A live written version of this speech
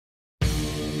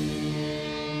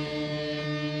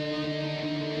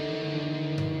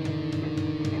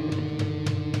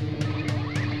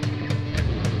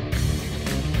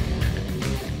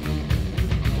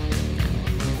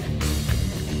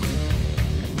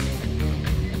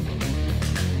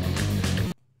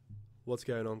What's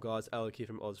going on, guys? Alec here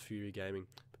from Foundary Gaming.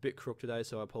 A bit crook today,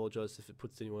 so I apologise if it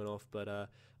puts anyone off, but I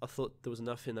thought there was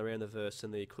enough in around the verse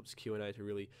and the Eclipse Q A to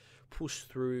really push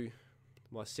through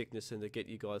my sickness and to get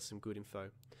you guys some good info.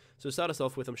 So to start us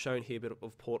off with, I'm showing here a bit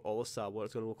of Port Olisar, what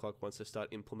it's going to look like once they start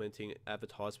implementing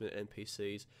advertisement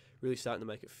NPCs, really starting to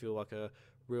make it feel like a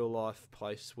real life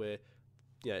place where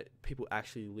people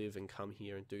actually live and come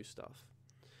here and do stuff.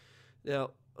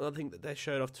 Now, another thing that they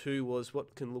showed off too was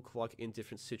what can look like in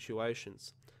different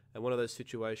situations. And one of those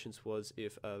situations was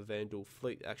if a Vanduul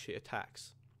fleet actually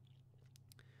attacks.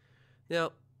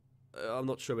 Now, I'm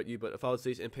not sure about you, but if I was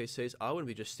these NPCs, I wouldn't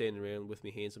be just standing around with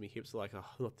my hands on my hips like, oh,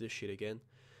 not this shit again.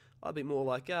 I'd be more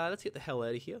like, let's get the hell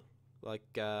out of here. Like,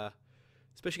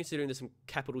 especially considering there's some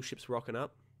capital ships rocking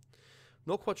up.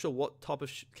 Not quite sure what type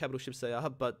of capital ships they are,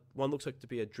 but one looks like to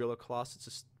be a driller class. It's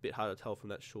just a bit hard to tell from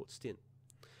that short stint.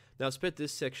 Now, I've sped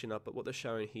this section up, but what they're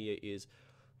showing here is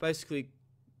basically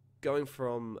going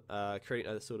from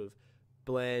creating a sort of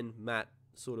bland, matte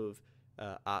sort of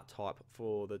art type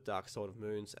for the dark side of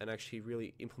moons and actually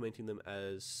really implementing them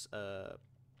as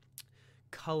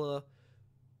color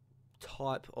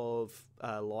type of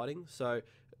lighting. So,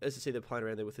 as you see, they're playing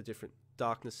around there with the different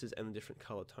darknesses and the different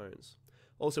color tones.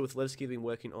 Also, with Levski, been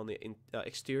working on the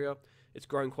exterior. It's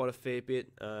grown quite a fair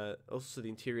bit. Also, the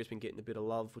interior's been getting a bit of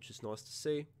love, which is nice to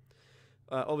see.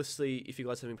 Obviously, if you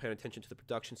guys have been paying attention to the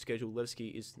production schedule,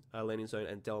 Levski is Landing Zone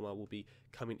and Delmar will be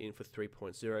coming in for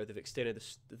 3.0. They've extended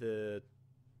the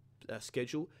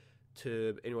schedule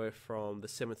to anywhere from the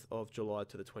 7th of July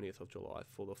to the 20th of July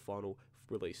for the final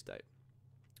release date.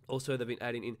 Also, they've been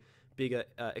adding in bigger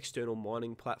external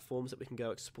mining platforms that we can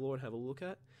go explore and have a look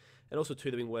at. And also, too,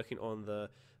 they've been working on the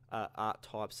art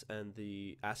types and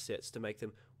the assets to make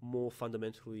them more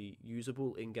fundamentally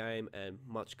usable in-game and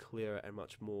much clearer and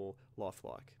much more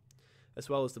lifelike. As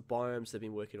well as the biomes, they've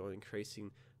been working on increasing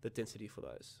the density for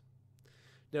those.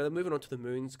 Now, moving on to the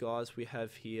moons, guys, we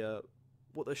have here,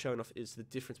 what they're showing off is the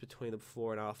difference between the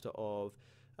before and after of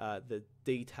the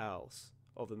details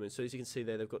of the moon. So as you can see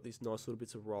there, they've got these nice little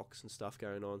bits of rocks and stuff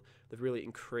going on. They've really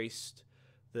increased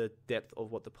the depth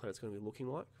of what the planet's going to be looking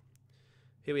like.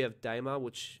 Here we have Daymar,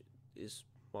 which is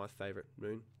my favourite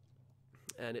moon,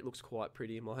 and it looks quite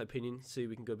pretty in my opinion. See,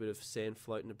 we can go a bit of sand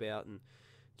floating about and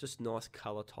just nice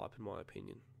colour type in my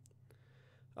opinion.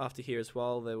 After here as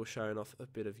well, they were showing off a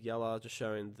bit of yellow, just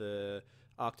showing the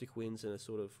Arctic winds and a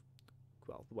sort of,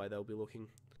 well, the way they'll be looking.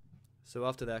 So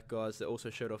after that, guys, they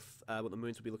also showed off what the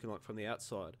moons will be looking like from the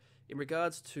outside. In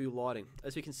regards to lighting,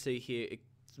 as we can see here, it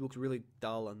looks really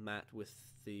dull and matte with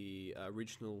the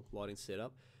original lighting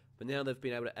setup. But now they've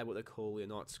been able to add what they call a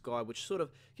night sky, which sort of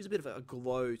gives a bit of a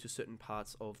glow to certain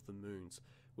parts of the moons,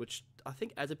 which I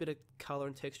think adds a bit of colour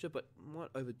and texture, but might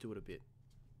overdo it a bit.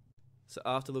 So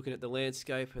after looking at the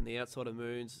landscape and the outside of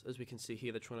moons, as we can see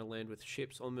here, they're trying to land with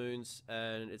ships on moons,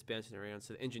 and it's bouncing around.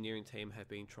 So the engineering team have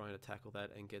been trying to tackle that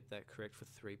and get that correct for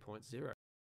 3.0.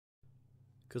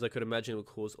 Because I could imagine it would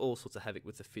cause all sorts of havoc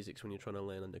with the physics when you're trying to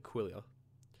land on Aquilia.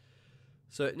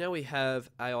 So now we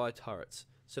have AI turrets.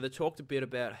 So they talked a bit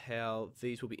about how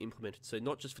these will be implemented. So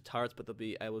not just for turrets, but they'll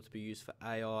be able to be used for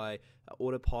AI,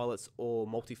 autopilots, or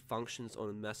multi-functions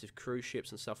on massive cruise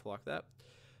ships and stuff like that.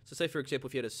 So say, for example,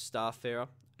 if you had a Starfarer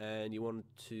and you wanted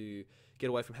to get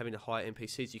away from having to hire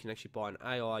NPCs, you can actually buy an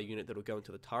AI unit that will go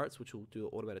into the turrets, which will do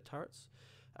automated turrets.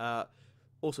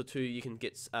 Also, too, you can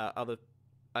get other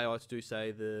AI to do,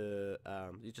 say, the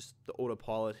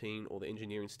autopiloting or the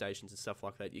engineering stations and stuff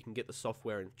like that. You can get the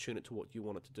software and tune it to what you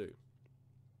want it to do.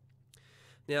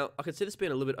 Now, I could see this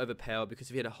being a little bit overpowered because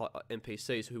if you had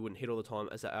NPCs who wouldn't hit all the time,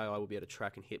 as the AI will be able to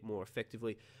track and hit more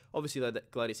effectively. Obviously, though,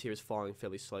 that Gladius here is firing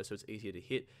fairly slow, so it's easier to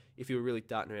hit. If you were really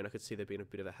darting around, I could see there being a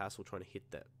bit of a hassle trying to hit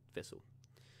that vessel.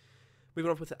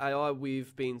 Moving on with the AI,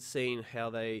 we've been seeing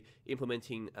how they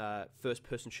implementing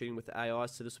first-person shooting with the AI,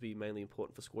 so this will be mainly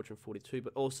important for Squadron 42,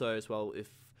 but also as well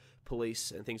if police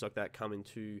and things like that come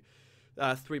into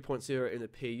 3.0 in the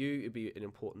PU, it'd be an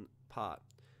important part.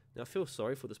 Now, I feel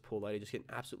sorry for this poor lady just getting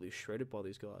absolutely shredded by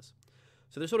these guys.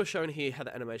 So they're sort of showing here how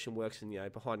the animation works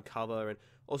and, behind cover, and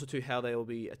also to how they will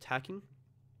be attacking.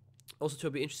 Also, too,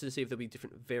 I'll be interested to see if there'll be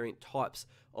different variant types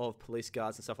of police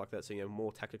guards and stuff like that, so,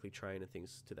 more tactically trained and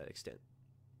things to that extent.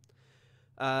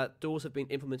 Doors have been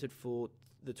implemented for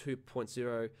the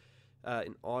 2.0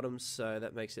 in items, so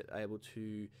that makes it able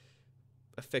to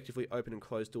effectively open and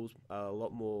close doors a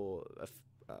lot more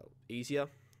easier,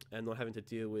 and not having to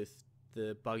deal with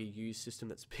the buggy use system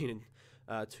that's been in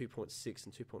 2.6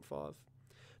 and 2.5.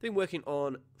 Been working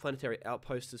on planetary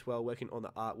outposts as well, working on the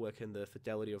artwork and the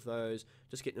fidelity of those,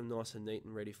 just getting them nice and neat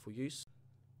and ready for use.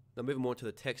 Now moving more to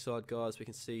the tech side, guys, we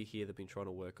can see here they've been trying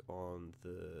to work on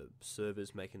the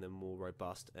servers, making them more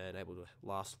robust and able to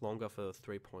last longer for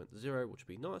 3.0, which would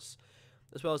be nice.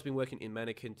 As well as been working in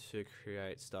Mannequin to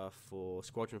create stuff for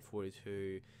Squadron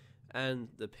 42 and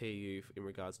the PU in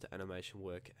regards to animation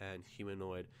work and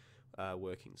humanoid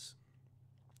workings.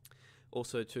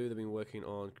 Also too, they've been working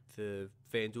on the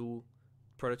Vanduul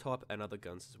prototype and other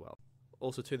guns as well.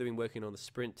 Also too, they've been working on the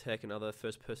sprint tech and other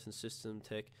first-person system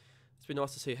tech. It's been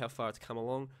nice to see how far it's come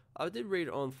along. I did read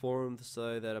on forums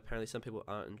though that apparently some people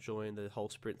aren't enjoying the whole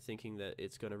sprint, thinking that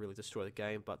it's going to really destroy the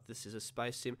game, but this is a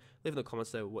space sim. Leave in the comments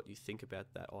though what you think about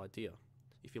that idea,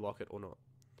 if you like it or not.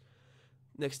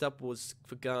 Next up was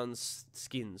for guns,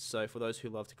 skins. So for those who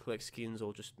love to collect skins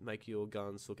or just make your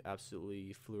guns look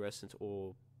absolutely fluorescent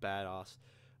or badass,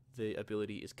 the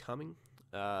ability is coming.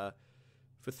 For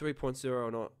 3.0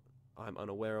 or not, I'm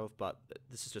unaware of, but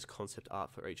this is just concept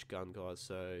art for each gun, guys,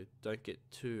 so don't get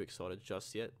too excited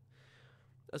just yet.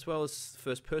 As well as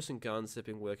first-person guns, they've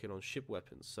been working on ship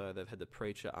weapons, so they've had the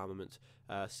Preacher armament,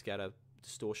 scatter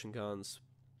distortion guns.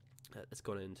 It's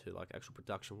gone into like actual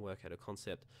production work at a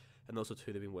concept, and also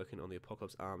too they've been working on the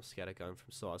Apocalypse Arm scatter gun from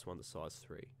size 1 to size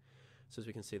 3. So as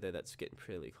we can see there, that's getting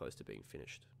fairly close to being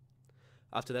finished.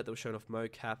 After that, they were showing off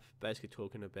mocap, basically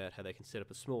talking about how they can set up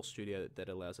a small studio that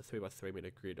allows a 3x3 meter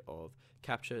grid of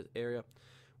capture area,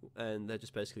 and they're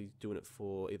just basically doing it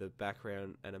for either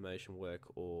background animation work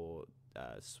or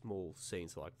small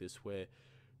scenes like this where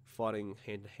fighting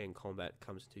hand-to-hand combat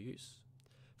comes into use.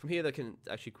 From here, they can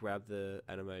actually grab the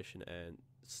animation and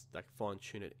like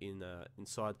fine-tune it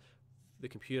inside the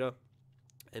computer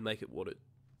and make it what it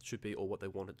should be or what they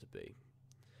want it to be.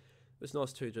 It's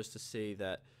nice too just to see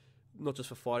that. Not just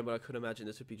for fighting, but I could imagine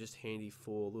this would be just handy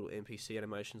for little NPC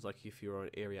animations, like if you're on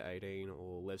Area 18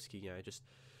 or Levski, you know, just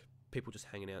people just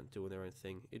hanging out and doing their own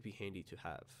thing. It'd be handy to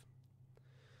have.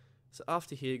 So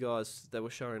after here, guys, they were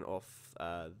showing off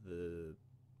the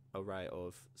array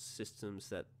of systems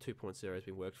that 2.0 has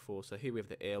been worked for. So here we have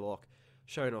the airlock,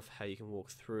 showing off how you can walk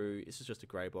through. This is just a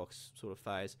grey box sort of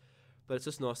phase, but it's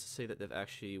just nice to see that they've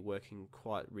actually working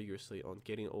quite rigorously on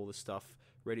getting all the stuff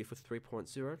ready for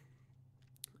 3.0.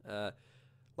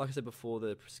 Like I said before,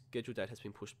 the schedule date has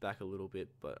been pushed back a little bit,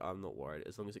 but I'm not worried.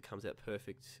 As long as it comes out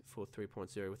perfect for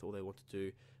 3.0 with all they want to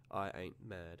do, I ain't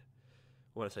mad.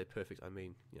 When I say perfect, I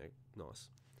mean, you know, nice.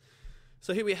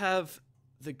 So here we have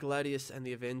the Gladius and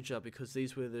the Avenger, because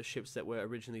these were the ships that were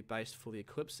originally based for the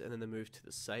Eclipse, and then they moved to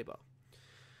the Sabre.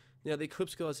 Now, the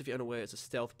Eclipse, guys, if you're unaware, is a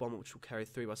stealth bomber which will carry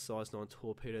 3 by size 9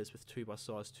 torpedoes with 2 by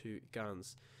size 2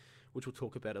 guns, which we'll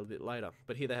talk about a little bit later.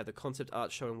 But here they have the concept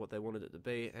art showing what they wanted it to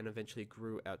be, and eventually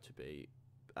grew out to be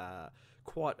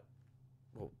quite,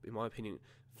 well, in my opinion,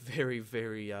 very,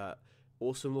 very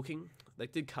awesome looking. They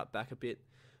did cut back a bit,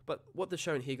 but what they're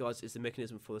showing here, guys, is the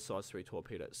mechanism for the size 3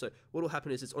 torpedo. So what will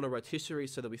happen is it's on a rotisserie,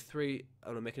 so there'll be 3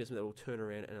 on a mechanism that will turn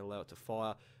around and allow it to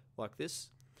fire like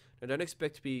this. Now, don't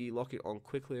expect to be locking on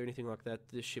quickly or anything like that.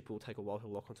 This ship will take a while to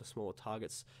lock onto smaller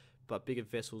targets, but bigger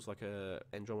vessels like a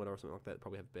Andromeda or something like that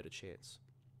probably have a better chance.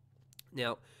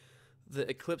 Now, the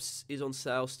Eclipse is on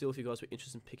sale still if you guys were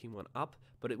interested in picking one up,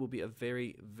 but it will be a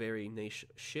very, very niche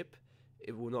ship.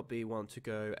 It will not be one to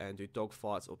go and do dog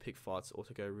fights or pig fights, or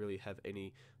to go really have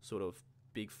any sort of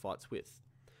big fights with.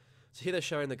 So here they're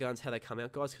showing the guns, how they come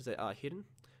out, guys, because they are hidden.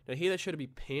 Now here they show to be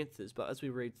Panthers, but as we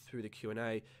read through the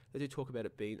Q&A, they do talk about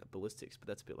it being ballistics, but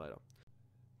that's a bit later.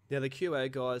 Now the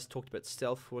QA guys talked about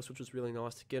stealth for us, which was really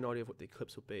nice to get an idea of what the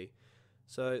Eclipse will be.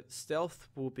 So stealth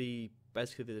will be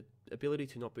basically the ability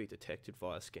to not be detected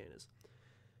via scanners.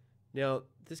 Now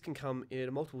this can come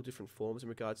in multiple different forms in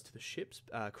regards to the ship's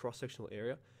cross-sectional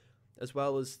area, as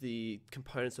well as the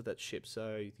components of that ship.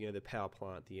 So you know, the power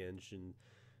plant, the engine,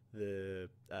 the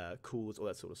coolers, all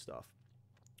that sort of stuff.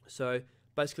 So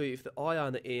basically, if the IR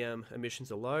and the EM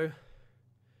emissions are low,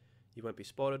 you won't be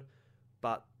spotted,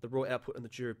 but the raw output and the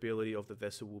durability of the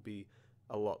vessel will be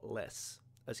a lot less,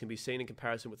 as can be seen in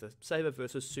comparison with the Sabre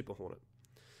versus Super Hornet.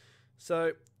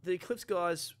 So the Eclipse,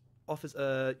 guys, offers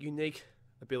a unique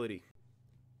ability,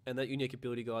 and that unique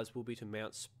ability, guys, will be to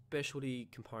mount specialty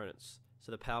components.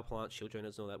 So the power plant, shield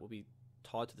generators and all that will be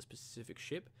tied to the specific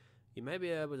ship. You may be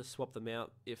able to swap them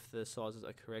out if the sizes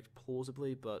are correct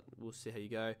plausibly, but we'll see how you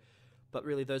go. But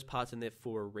really, those parts are in there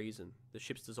for a reason. The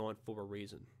ship's designed for a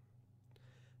reason.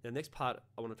 Now, the next part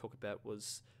I want to talk about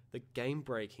was the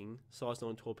game-breaking size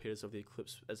 9 torpedoes of the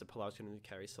Eclipse, as a Polaris can only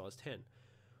carry size 10.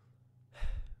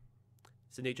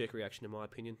 It's a knee-jerk reaction, in my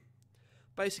opinion.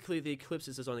 Basically, the Eclipse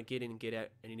is designed to get in and get out,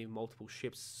 and you need multiple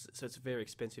ships, so it's very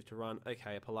expensive to run.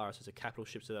 Okay, a Polaris is a capital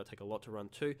ship, so that'll take a lot to run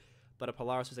too, but a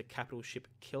Polaris is a capital ship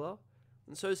killer,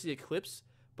 and so is the Eclipse,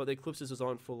 but the Eclipse is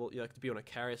designed for to be on a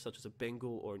carrier such as a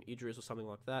Bengal or an Idris or something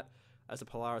like that, as the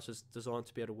Polaris is designed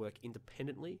to be able to work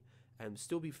independently and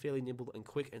still be fairly nimble and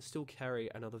quick and still carry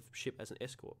another ship as an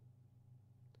escort.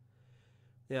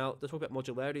 Now, to talk about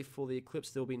modularity for the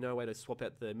Eclipse, there will be no way to swap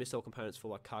out the missile components for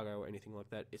like cargo or anything like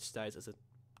that. It stays as a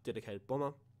dedicated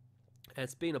bomber. And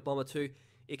it's being a bomber too,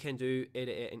 it can do air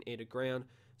to air and air to ground.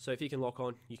 So if you can lock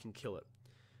on, you can kill it.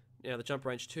 Now, the jump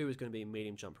range too is going to be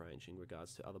medium jump range in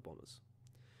regards to other bombers.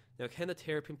 Now, can the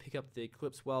Terrapin pick up the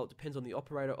Eclipse? Well, it depends on the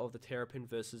operator of the Terrapin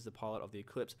versus the pilot of the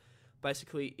Eclipse.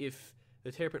 Basically, if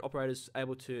the Terrapin operator is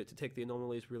able to detect the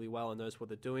anomalies really well and knows what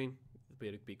they're doing,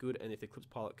 it'll be good. And if the Eclipse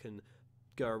pilot can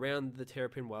go around the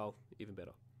Terrapin, well, even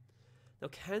better. Now,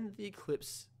 can the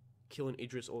Eclipse kill an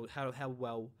Idris, or how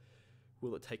well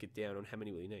will it take it down, and how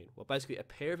many will you need? Well, basically, a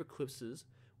pair of Eclipses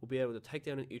will be able to take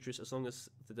down an Idris as long as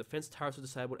the defense turrets are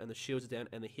disabled and the shields are down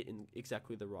and they're hit in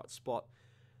exactly the right spot.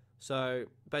 So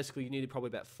basically, you needed probably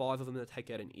about 5 of them to take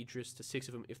out an Idris, to 6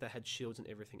 of them if they had shields and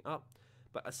everything up.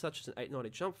 But as such as an 890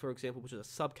 jump, for example, which is a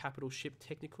sub-capital ship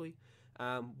technically,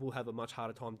 will have a much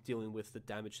harder time dealing with the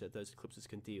damage that those Eclipses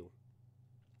can deal.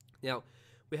 Now,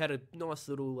 we had a nice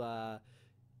little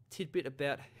tidbit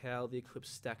about how the Eclipse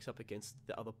stacks up against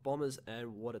the other bombers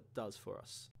and what it does for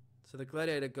us. So the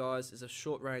Gladiator, guys, is a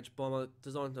short-range bomber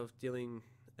designed of dealing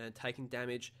and taking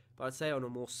damage, but I'd say on a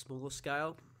more smaller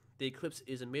scale. The Eclipse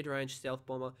is a mid-range stealth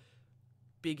bomber,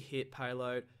 big hit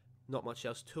payload, not much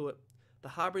else to it. The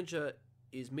Harbinger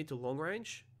is mid to long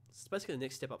range. It's basically the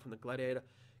next step up from the Gladiator.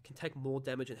 Can take more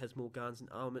damage and has more guns and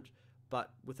armament,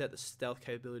 but without the stealth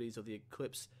capabilities of the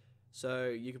Eclipse. So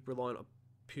you could rely on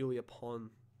purely upon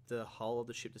the hull of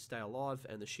the ship to stay alive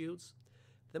and the shields.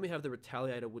 Then we have the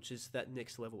Retaliator, which is that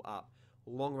next level up.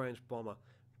 Long-range bomber,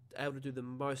 able to do the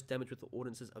most damage with the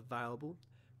ordnances available.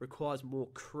 Requires more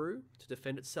crew to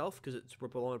defend itself because it's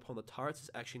relying upon the turrets. There's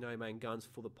actually no main guns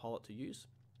for the pilot to use,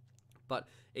 but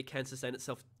it can sustain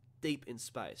itself deep in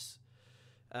space.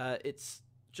 It's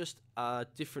just a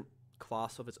different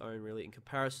class of its own, really, in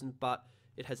comparison, but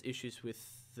it has issues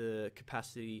with the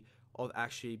capacity of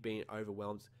actually being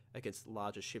overwhelmed against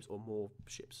larger ships or more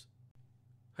ships.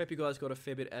 Hope you guys got a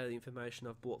fair bit out of the information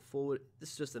I've brought forward.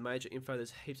 This is just the major info.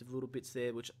 There's heaps of little bits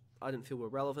there which I didn't feel were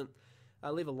relevant.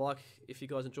 Leave a like if you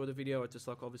guys enjoyed the video, or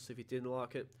dislike obviously if you didn't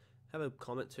like it. Have a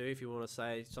comment too if you want to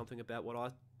say something about what I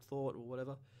thought or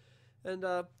whatever. And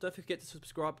don't forget to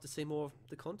subscribe to see more of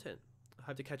the content. I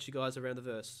hope to catch you guys around the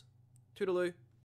verse. Toodaloo.